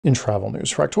In travel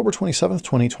news for October 27th,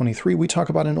 2023, we talk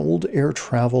about an old air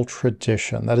travel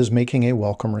tradition that is making a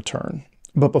welcome return.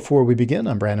 But before we begin,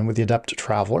 I'm Brandon with the Adept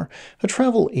Traveler, a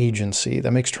travel agency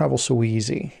that makes travel so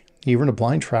easy. Even a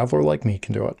blind traveler like me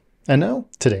can do it. And now,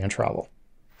 today in travel.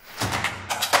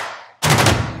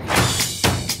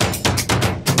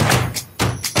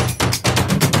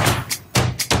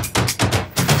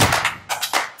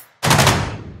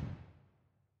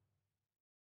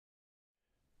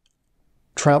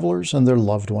 Travelers and their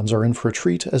loved ones are in for a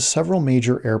treat as several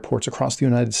major airports across the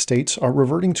United States are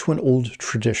reverting to an old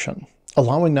tradition,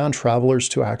 allowing non-travelers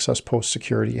to access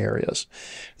post-security areas.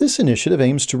 This initiative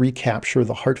aims to recapture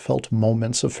the heartfelt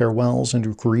moments of farewells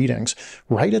and greetings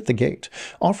right at the gate,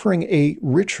 offering a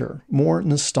richer, more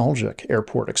nostalgic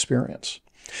airport experience.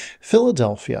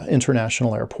 Philadelphia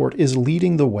International Airport is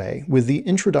leading the way with the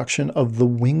introduction of the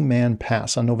Wingman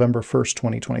Pass on November 1st,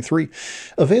 2023.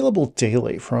 Available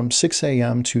daily from 6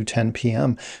 a.m. to 10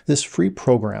 p.m., this free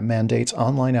program mandates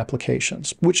online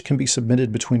applications, which can be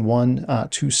submitted between 1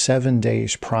 to 7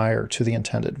 days prior to the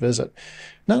intended visit.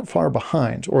 Not far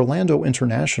behind, Orlando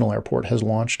International Airport has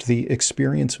launched the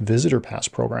Experience Visitor Pass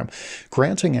program,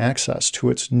 granting access to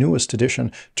its newest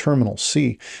edition, Terminal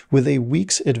C, with a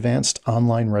week's advanced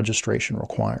online registration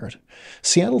required.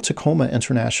 Seattle-Tacoma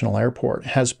International Airport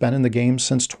has been in the game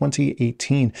since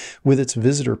 2018 with its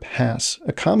Visitor Pass,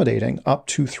 accommodating up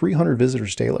to 300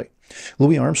 visitors daily.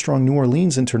 Louis Armstrong New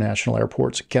Orleans International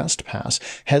Airport's Guest Pass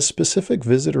has specific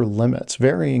visitor limits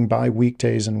varying by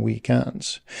weekdays and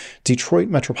weekends. Detroit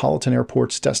Metropolitan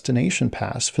Airport's Destination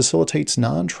Pass facilitates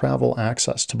non-travel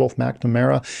access to both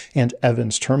McNamara and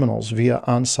Evans terminals via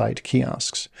on-site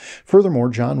kiosks. Furthermore,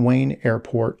 John Wayne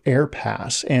Airport Air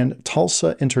Pass and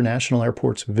Tulsa International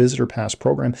Airport's Visitor Pass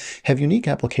program have unique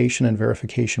application and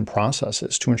verification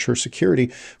processes to ensure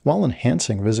security while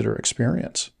enhancing visitor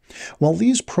experience. While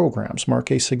these programs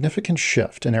mark a significant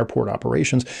shift in airport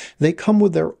operations, they come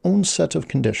with their own set of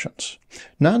conditions.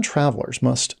 Non-travelers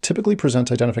must typically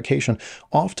present identification,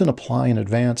 often apply in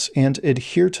advance, and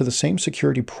adhere to the same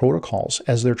security protocols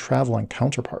as their traveling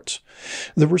counterparts.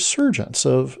 The resurgence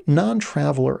of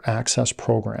non-traveler access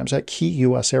programs at key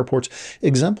U.S. airports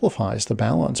exemplifies the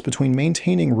balance between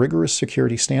maintaining rigorous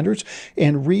security standards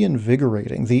and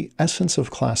reinvigorating the essence of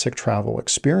classic travel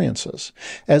experiences.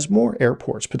 As more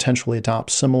airports potentially adopt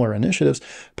similar initiatives,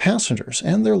 passengers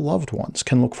and their loved ones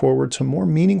can look forward to more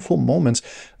meaningful moments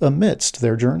amidst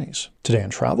their journeys. Today in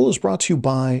Travel is brought to you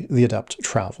by The Adept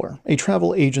Traveler, a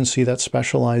travel agency that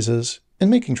specializes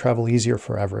in making travel easier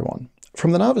for everyone.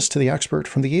 From the novice to the expert,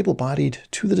 from the able-bodied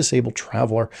to the disabled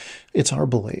traveler, it's our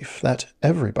belief that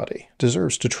everybody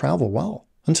deserves to travel well.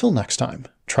 Until next time,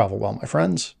 travel well, my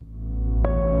friends.